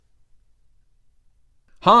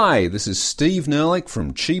Hi, this is Steve Nerlich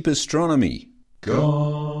from Cheap Astronomy.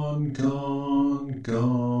 Gone, gone,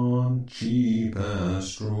 gone,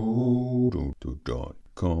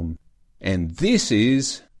 cheapastro.com. And this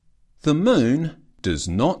is The Moon Does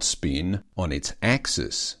Not Spin on Its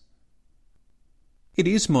Axis. It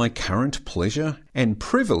is my current pleasure and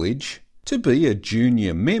privilege to be a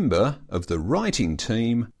junior member of the writing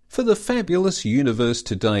team for the fabulous Universe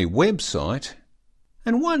Today website,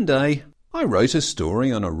 and one day I wrote a story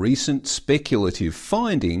on a recent speculative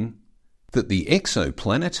finding that the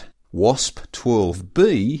exoplanet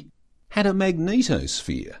WASP-12b had a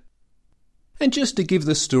magnetosphere. And just to give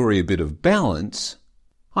the story a bit of balance,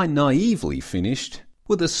 I naively finished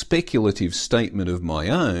with a speculative statement of my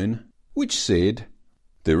own, which said,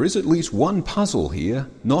 "There is at least one puzzle here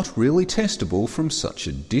not really testable from such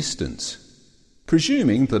a distance.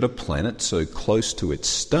 Presuming that a planet so close to its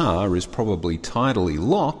star is probably tidally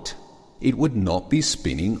locked, it would not be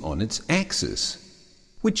spinning on its axis,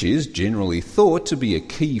 which is generally thought to be a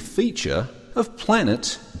key feature of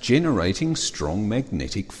planets generating strong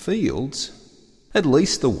magnetic fields, at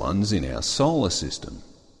least the ones in our solar system."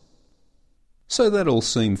 So that all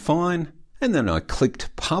seemed fine, and then I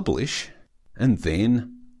clicked publish, and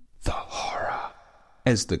then the horror,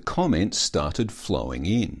 as the comments started flowing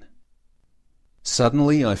in.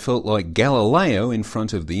 Suddenly I felt like Galileo in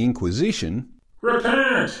front of the Inquisition,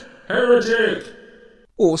 Repent, heretic!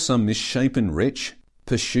 or some misshapen wretch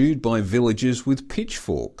pursued by villagers with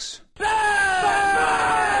pitchforks.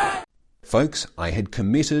 Folks, I had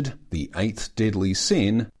committed the 8th deadly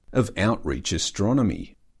sin of outreach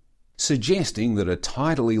astronomy, suggesting that a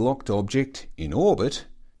tidally locked object in orbit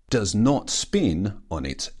does not spin on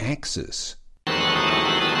its axis.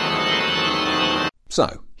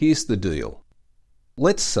 So, here's the deal.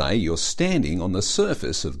 Let's say you're standing on the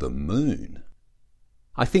surface of the Moon.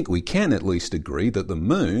 I think we can at least agree that the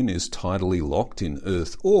Moon is tidally locked in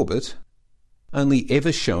Earth orbit, only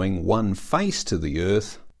ever showing one face to the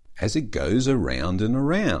Earth as it goes around and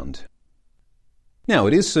around. Now,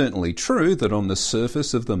 it is certainly true that on the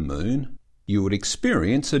surface of the Moon you would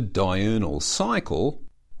experience a diurnal cycle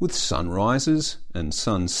with sunrises and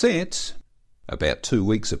sunsets about 2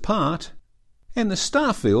 weeks apart, and the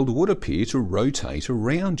starfield would appear to rotate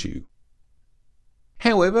around you.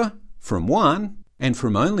 However, from one, and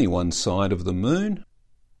from only one side of the Moon,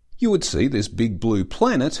 you would see this big blue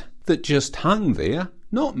planet that just hung there,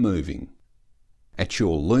 not moving. At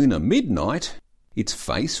your lunar midnight, its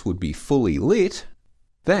face would be fully lit,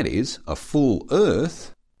 that is, a full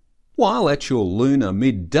Earth, while at your lunar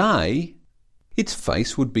midday, its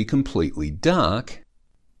face would be completely dark,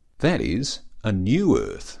 that is, a new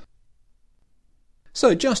Earth.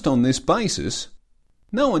 So just on this basis,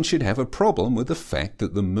 no one should have a problem with the fact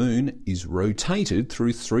that the Moon is rotated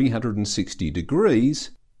through 360 degrees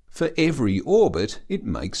for every orbit it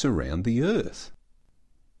makes around the Earth.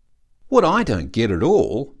 What I don't get at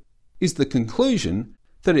all is the conclusion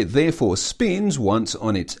that it therefore spins once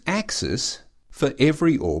on its axis for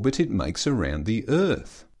every orbit it makes around the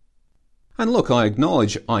Earth. And look, I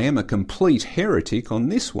acknowledge I am a complete heretic on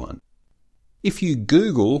this one. If you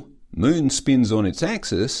Google Moon spins on its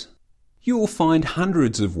axis, you will find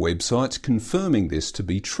hundreds of websites confirming this to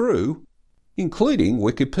be true, including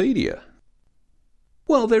Wikipedia.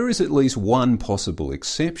 Well, there is at least one possible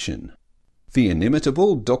exception. The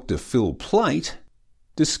inimitable Dr. Phil Plait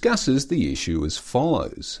discusses the issue as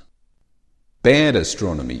follows. Bad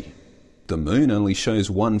astronomy. The Moon only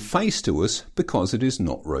shows one face to us because it is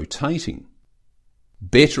not rotating.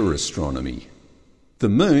 Better astronomy. The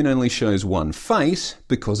Moon only shows one face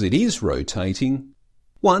because it is rotating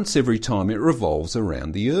once every time it revolves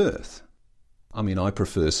around the Earth. I mean, I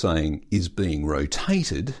prefer saying is being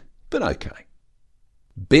rotated, but okay.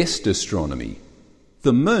 Best astronomy.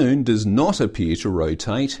 The Moon does not appear to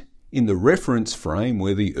rotate in the reference frame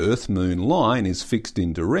where the Earth-Moon line is fixed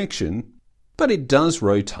in direction, but it does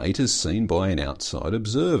rotate as seen by an outside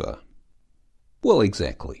observer. Well,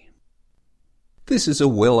 exactly. This is a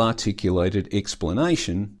well-articulated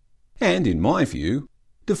explanation, and in my view,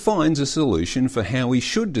 defines a solution for how we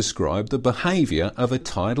should describe the behaviour of a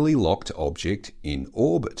tidally locked object in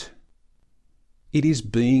orbit. It is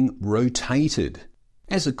being rotated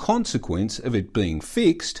as a consequence of it being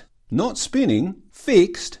fixed, not spinning,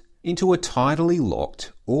 fixed into a tidally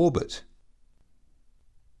locked orbit.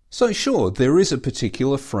 So sure, there is a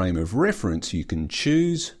particular frame of reference you can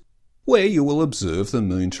choose where you will observe the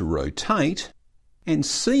Moon to rotate and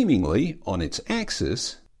seemingly on its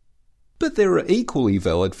axis, but there are equally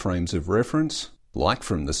valid frames of reference, like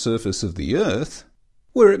from the surface of the Earth,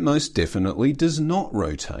 where it most definitely does not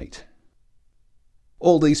rotate.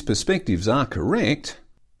 All these perspectives are correct,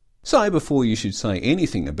 So before you should say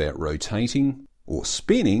anything about rotating or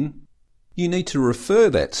spinning, you need to refer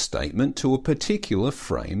that statement to a particular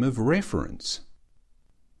frame of reference.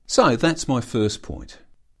 So that's my first point.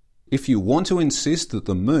 If you want to insist that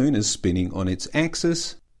the moon is spinning on its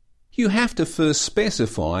axis, you have to first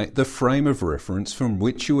specify the frame of reference from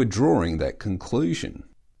which you are drawing that conclusion,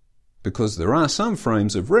 because there are some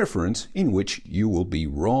frames of reference in which you will be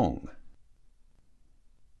wrong.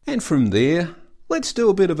 And from there, let's do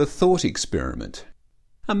a bit of a thought experiment.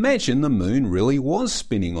 Imagine the moon really was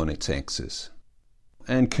spinning on its axis.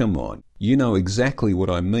 And come on, you know exactly what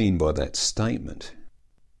I mean by that statement.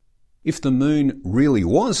 If the moon really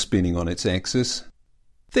was spinning on its axis,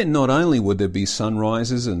 then not only would there be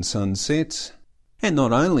sunrises and sunsets, and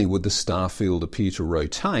not only would the star field appear to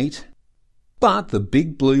rotate, but the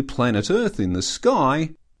big blue planet Earth in the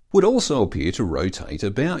sky would also appear to rotate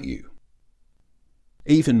about you.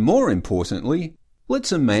 Even more importantly,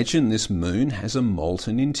 let's imagine this moon has a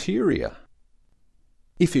molten interior.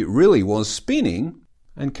 If it really was spinning,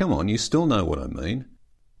 and come on, you still know what I mean,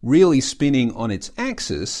 really spinning on its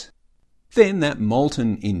axis, then that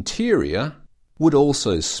molten interior would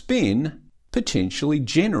also spin, potentially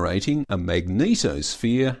generating a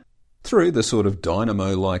magnetosphere through the sort of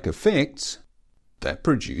dynamo-like effects that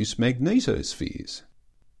produce magnetospheres.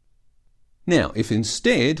 Now, if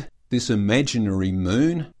instead this imaginary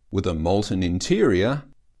moon with a molten interior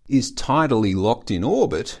is tidally locked in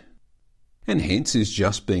orbit, and hence is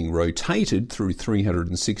just being rotated through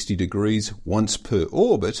 360 degrees once per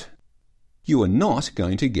orbit, you are not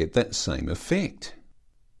going to get that same effect.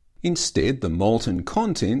 Instead, the molten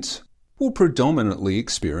contents will predominantly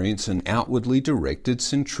experience an outwardly directed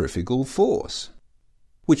centrifugal force,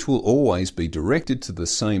 which will always be directed to the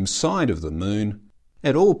same side of the moon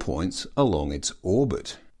at all points along its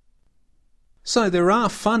orbit. So there are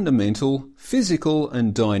fundamental physical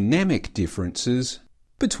and dynamic differences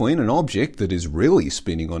between an object that is really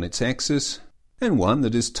spinning on its axis and one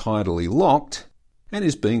that is tidally locked and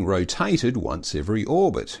is being rotated once every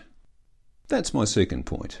orbit. That's my second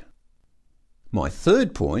point. My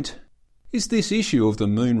third point is this issue of the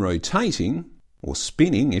moon rotating, or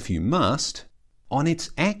spinning if you must, on its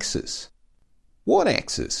axis. What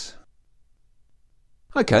axis?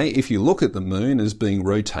 Okay, if you look at the moon as being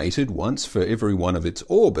rotated once for every one of its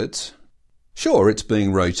orbits, sure, it's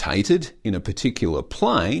being rotated in a particular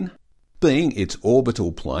plane, being its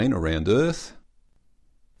orbital plane around Earth.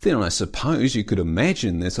 Then I suppose you could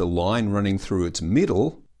imagine there's a line running through its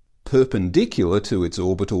middle, perpendicular to its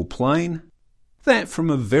orbital plane, that from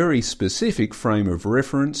a very specific frame of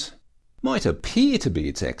reference might appear to be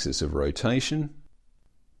its axis of rotation.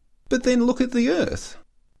 But then look at the Earth,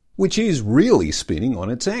 which is really spinning on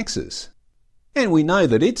its axis. And we know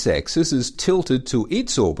that its axis is tilted to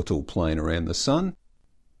its orbital plane around the Sun.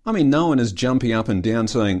 I mean, no one is jumping up and down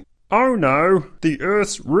saying, Oh no, the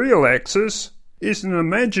Earth's real axis is an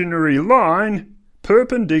imaginary line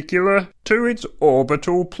perpendicular to its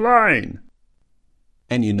orbital plane.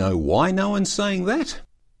 And you know why no one's saying that?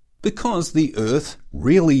 Because the Earth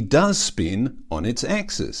really does spin on its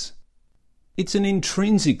axis. It's an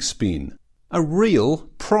intrinsic spin, a real,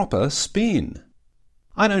 proper spin.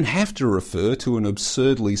 I don't have to refer to an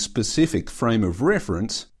absurdly specific frame of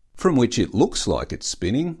reference from which it looks like it's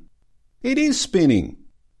spinning. It is spinning.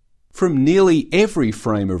 From nearly every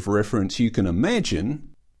frame of reference you can imagine,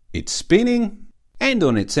 it's spinning and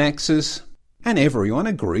on its axis, and everyone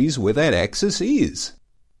agrees where that axis is.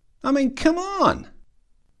 I mean, come on!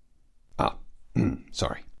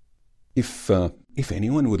 Sorry. If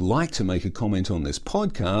anyone would like to make a comment on this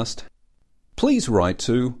podcast, please write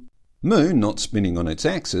to Moon Not Spinning on Its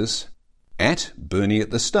Axis at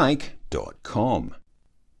BernieAtTheStake.com.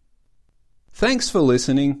 Thanks for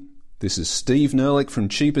listening. This is Steve Nerlich from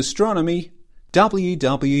Cheap Astronomy,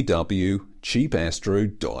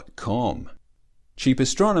 www.cheapastro.com. Cheap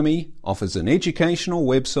Astronomy offers an educational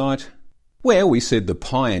website where we said the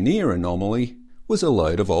Pioneer anomaly was a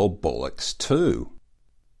load of old bollocks too.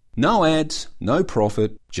 No ads, no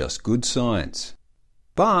profit, just good science.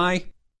 Bye.